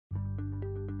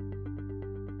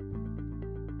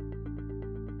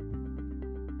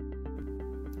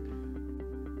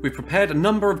We've prepared a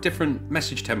number of different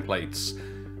message templates,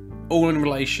 all in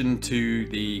relation to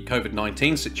the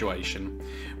COVID-19 situation,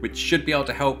 which should be able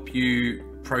to help you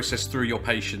process through your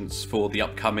patients for the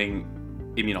upcoming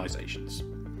immunisations.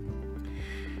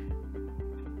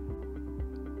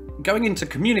 Going in to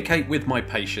communicate with my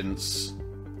patients,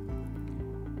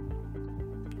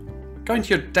 go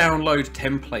into your download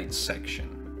templates section,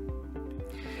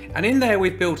 and in there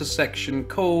we've built a section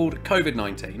called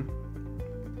COVID-19,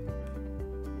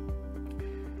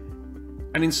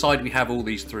 and inside we have all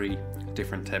these 3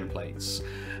 different templates.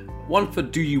 One for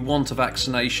do you want a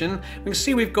vaccination? We can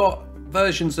see we've got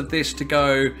versions of this to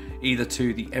go either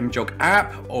to the MJog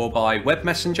app or by web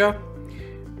messenger,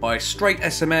 by straight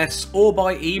SMS or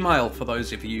by email for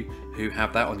those of you who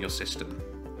have that on your system.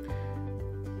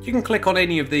 You can click on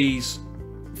any of these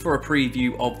for a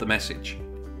preview of the message.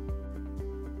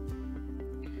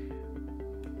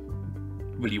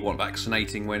 Will you want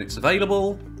vaccinating when it's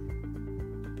available?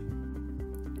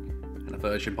 And a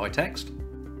version by text.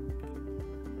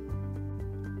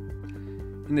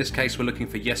 In this case, we're looking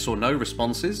for yes or no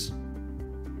responses.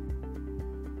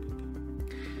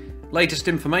 Latest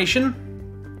information.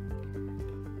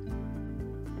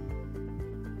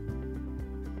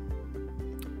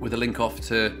 With a link off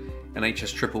to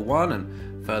NHS 111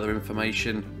 and further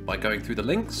information by going through the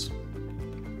links.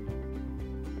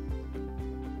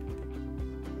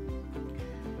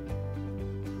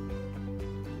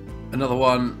 Another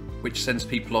one which sends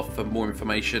people off for more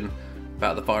information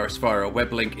about the virus via a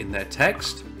web link in their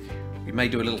text. We may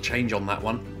do a little change on that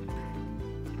one.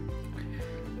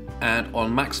 And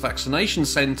on Max Vaccination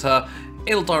Centre,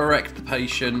 it'll direct the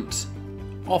patient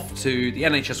off to the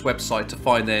NHS website to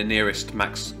find their nearest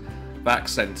Max Vac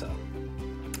Centre.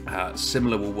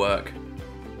 Similar will work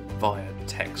via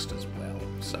text as well.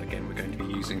 So again, we're going to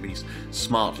be using these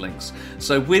smart links.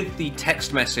 So with the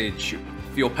text message,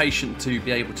 for your patient to be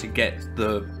able to get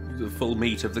the full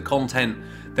meat of the content,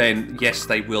 then yes,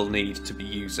 they will need to be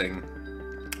using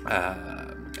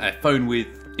a phone with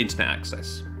internet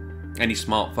access. Any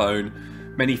smartphone,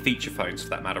 many feature phones for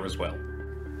that matter as well.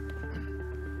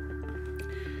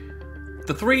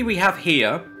 The 3 we have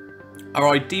here are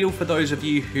ideal for those of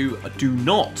you who do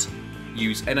not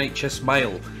use NHS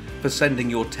Mail for sending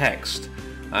your text.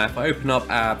 If I open up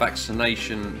our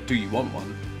vaccination, do you want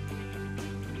one?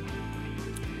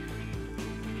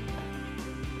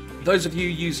 Those of you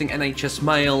using NHS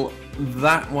Mail,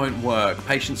 that won't work.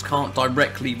 Patients can't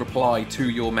directly reply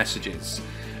to your messages.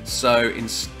 So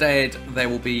instead, there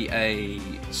will be a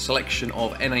selection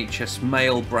of NHS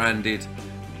Mail branded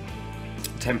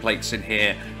templates in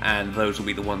here, and those will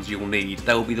be the ones you'll need.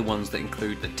 They'll be the ones that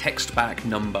include the text back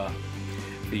number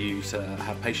for you to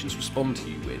have patients respond to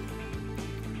you with.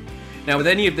 Now with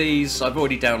any of these, I've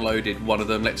already downloaded one of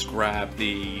them. Let's grab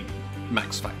the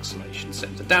Max Vaccination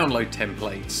Centre download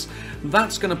templates.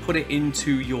 That's going to put it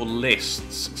into your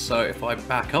lists. So if I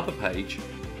back up a page,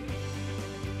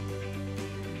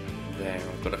 there,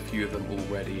 I've got a few of them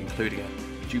already, including a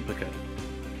duplicate.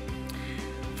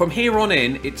 From here on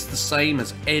in, it's the same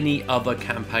as any other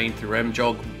campaign through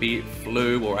MJog, be it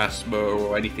flu or asthma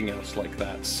or anything else like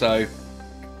that. So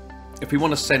if we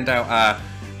want to send out our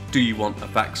do you want a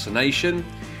vaccination,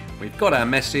 we've got our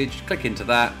message, click into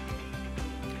that.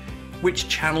 Which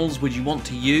channels would you want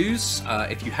to use?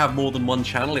 If you have more than one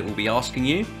channel, it will be asking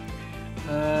you.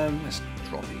 Let's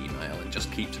drop email and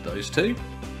just keep to those 2.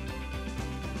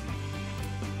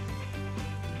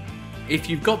 If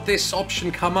you've got this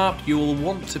option come up, you will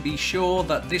want to be sure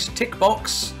that this tick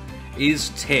box is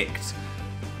ticked.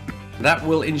 That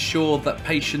will ensure that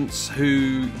patients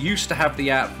who used to have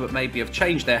the app but maybe have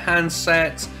changed their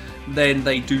handset, then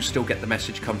they do still get the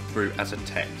message come through as a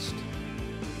text.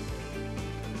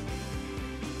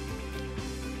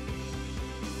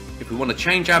 If we want to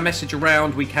change our message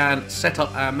around, we can set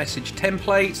up our message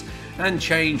template and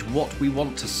change what we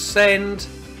want to send.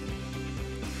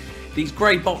 These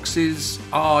grey boxes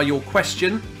are your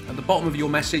question at the bottom of your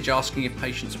message asking if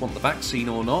patients want the vaccine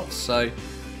or not. So,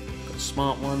 got a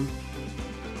smart one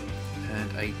and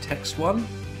a text one.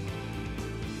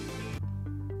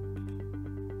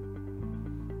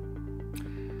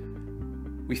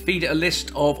 We feed it a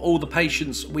list of all the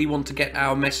patients we want to get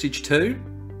our message to.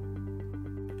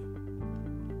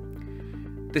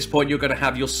 At this point, you're going to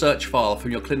have your search file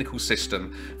from your clinical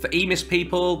system. For EMIS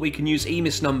people, we can use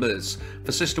EMIS numbers.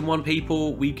 For System 1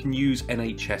 people, we can use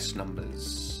NHS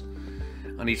numbers.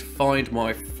 I need to find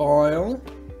my file.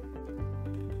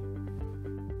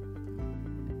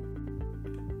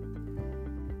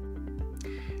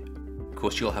 Of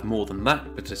course, you'll have more than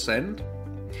that to send.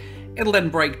 It'll then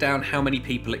break down how many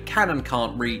people it can and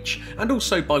can't reach, and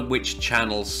also by which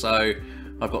channels. So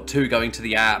I've got 2 going to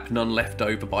the app, none left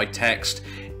over by text.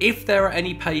 If there are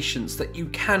any patients that you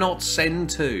cannot send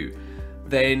to,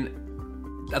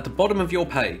 then at the bottom of your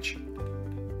page,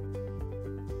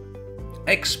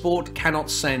 export cannot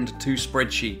send to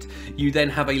spreadsheet. You then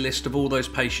have a list of all those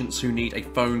patients who need a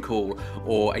phone call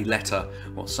or a letter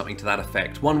or something to that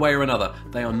effect. One way or another,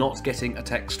 they are not getting a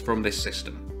text from this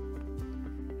system.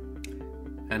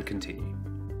 And continue.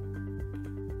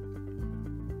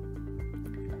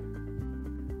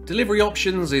 Delivery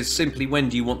options is simply when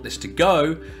do you want this to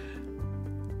go,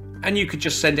 and you could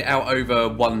just send it out over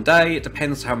one day. It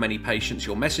depends how many patients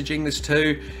you're messaging this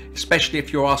to, especially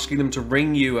if you're asking them to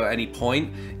ring you at any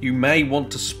point. You may want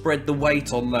to spread the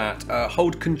weight on that.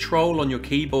 Hold control on your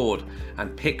keyboard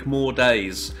and pick more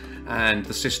days, and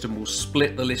the system will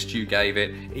split the list you gave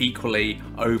it equally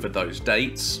over those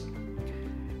dates.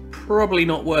 Probably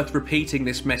not worth repeating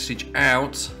this message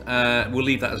out. We'll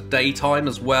leave that as daytime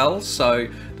as well, so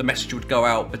the message would go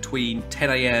out between 10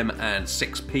 AM and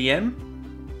 6 PM.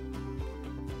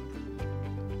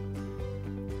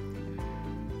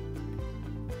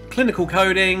 Clinical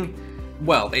coding,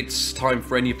 well, it's time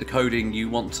for any of the coding you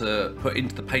want to put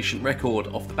into the patient record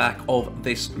off the back of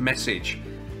this message.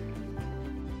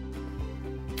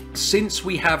 Since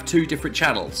we have 2 different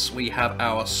channels, we have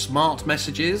our smart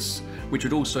messages, which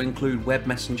would also include web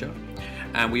messenger,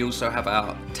 and we also have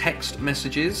our text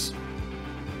messages.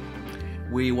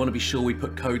 We want to be sure we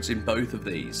put codes in both of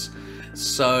these.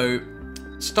 So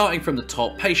starting from the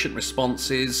top, patient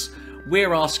responses,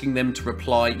 we're asking them to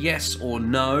reply yes or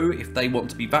no if they want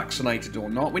to be vaccinated or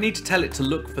not. We need to tell it to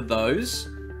look for those.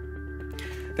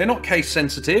 They're not case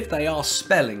sensitive, they are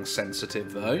spelling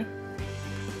sensitive though.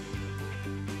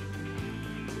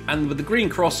 And with the green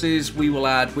crosses, we will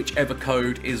add whichever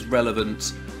code is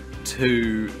relevant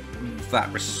to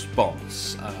that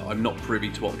response. I'm not privy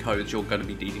to what codes you're going to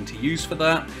be needing to use for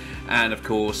that. And of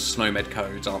course, Snomed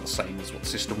codes aren't the same as what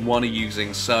System 1 are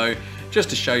using. So just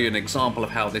to show you an example of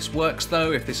how this works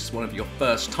though, if this is one of your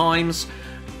first times,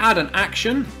 add an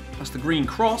action, that's the green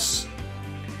cross.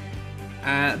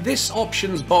 This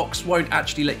options box won't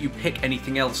actually let you pick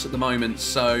anything else at the moment,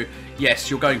 so yes,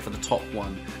 you're going for the top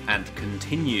one, and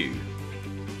continue.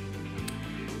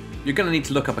 You're going to need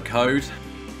to look up a code.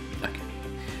 Okay.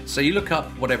 So you look up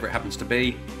whatever it happens to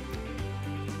be.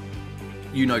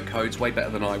 You know codes way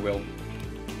better than I will.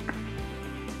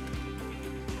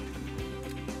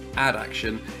 Add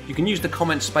action. You can use the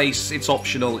comment space, it's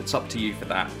optional, it's up to you for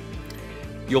that.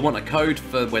 You'll want a code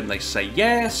for when they say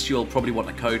yes, you'll probably want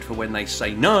a code for when they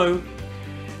say no.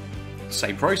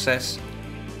 Same process.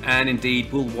 And indeed,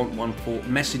 we'll want one for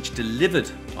message delivered,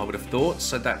 I would have thought,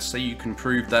 so that's so you can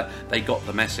prove that they got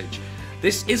the message.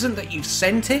 This isn't that you've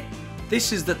sent it,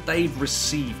 this is that they've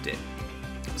received it.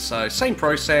 So same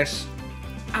process,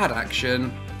 add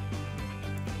action,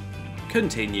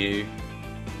 continue,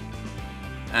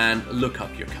 and look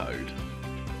up your code.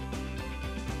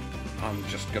 I'm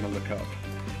just going to look up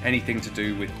anything to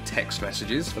do with text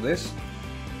messages for this.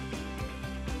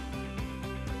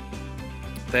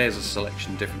 There's a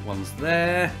selection of different ones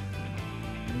there.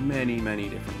 Many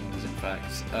different ones, in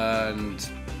fact. And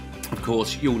of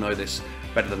course, you'll know this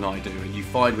better than I do, and you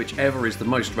find whichever is the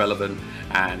most relevant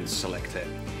and select it.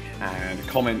 And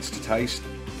comments to taste.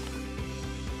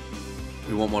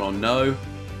 We want one on no.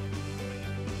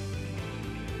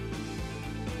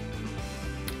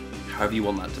 However you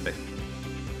want that to be.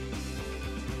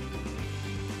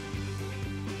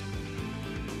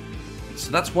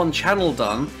 So that's one channel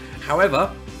done.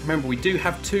 However, remember we do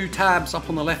have 2 tabs up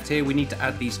on the left here we need to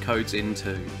add these codes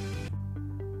into.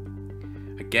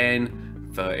 Again,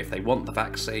 for if they want the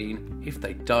vaccine, if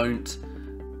they don't,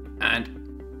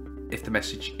 and if the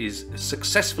message is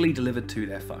successfully delivered to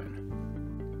their phone.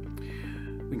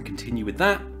 We can continue with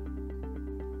that.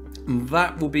 And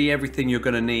that will be everything you're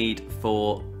going to need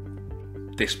for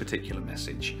this particular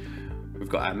message. We've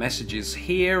got our messages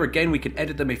here. Again, we can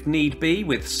edit them if need be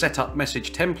with Setup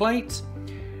Message Template.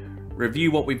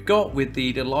 Review what we've got with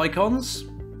the little icons.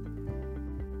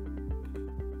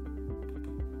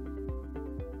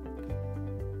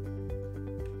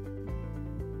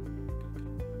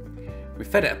 We've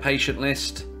fed it a patient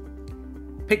list.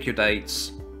 Pick your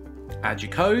dates, add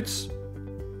your codes,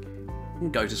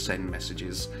 and go to send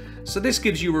messages. So this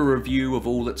gives you a review of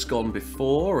all that's gone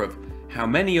before, of how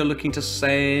many you're looking to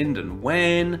send and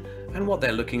when and what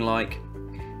they're looking like.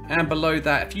 And below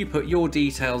that, if you put your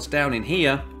details down in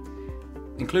here,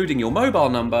 including your mobile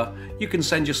number, you can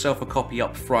send yourself a copy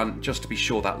up front just to be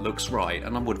sure that looks right,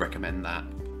 and I would recommend that.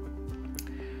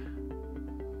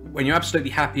 when you're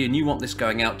absolutely happy and you want this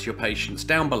going out to your patients,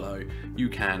 down below you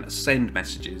can send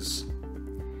messages.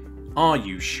 Are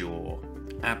you sure?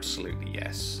 Absolutely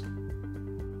yes.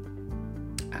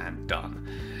 And done.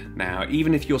 Now,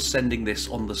 even if you're sending this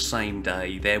on the same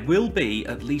day, there will be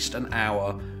at least an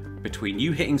hour between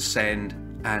you hitting send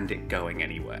and it going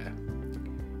anywhere.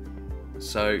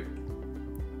 So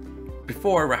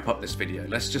before I wrap up this video,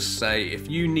 let's just say if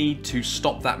you need to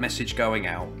stop that message going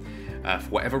out for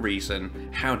whatever reason,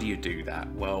 how do you do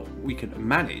that? Well, we can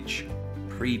manage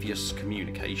previous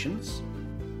communications.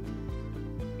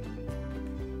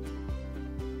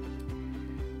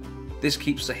 This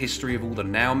keeps a history of all the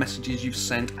now messages you've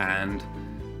sent and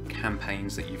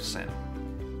campaigns that you've sent.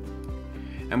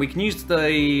 And we can use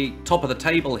the top of the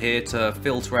table here to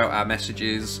filter out our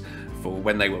messages for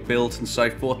when they were built and so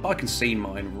forth. I can see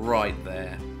mine right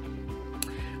there.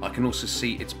 I can also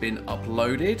see it's been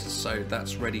uploaded, so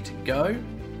that's ready to go.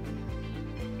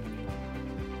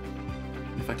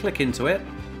 If I click into it,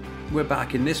 we're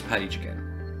back in this page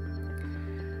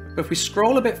again. But if we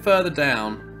scroll a bit further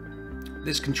down,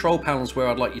 this control panel is where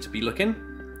I'd like you to be looking.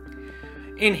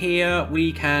 In here,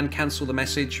 we can cancel the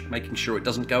message, making sure it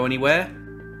doesn't go anywhere.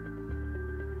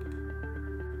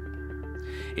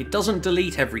 It doesn't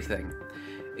delete everything.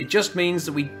 It just means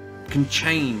that we can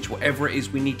change whatever it is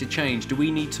we need to change. Do we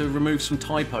need to remove some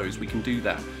typos? We can do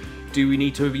that. Do we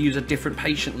need to use a different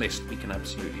patient list? We can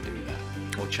absolutely do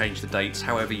that. Or change the dates,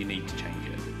 however you need to change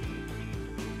it.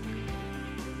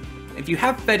 If you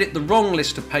have fed it the wrong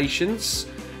list of patients,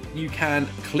 you can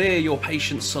clear your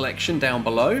patient selection down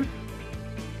below.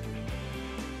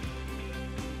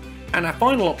 And our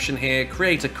final option here,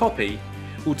 create a copy,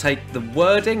 will take the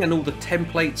wording and all the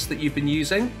templates that you've been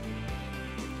using,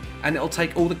 and it'll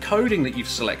take all the coding that you've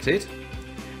selected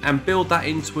and build that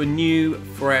into a new,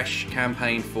 fresh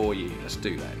campaign for you. Let's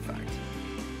do that, in fact.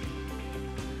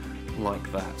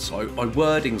 Like that. So my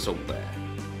wording's all there.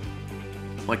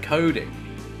 My coding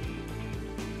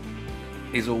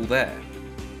is all there.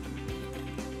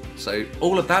 So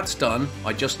all of that's done.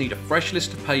 I just need a fresh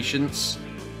list of patients,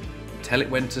 tell it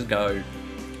when to go,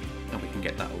 and we can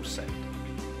get that all set.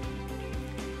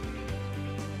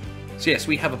 So yes,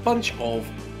 we have a bunch of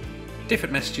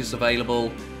different messages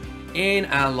available in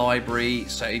our library,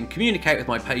 saying communicate with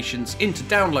my patients, into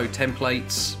download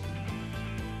templates,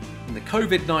 in the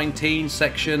COVID-19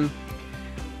 section.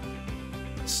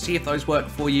 See if those work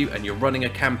for you and you're running a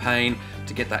campaign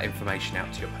to get that information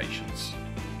out to your patients.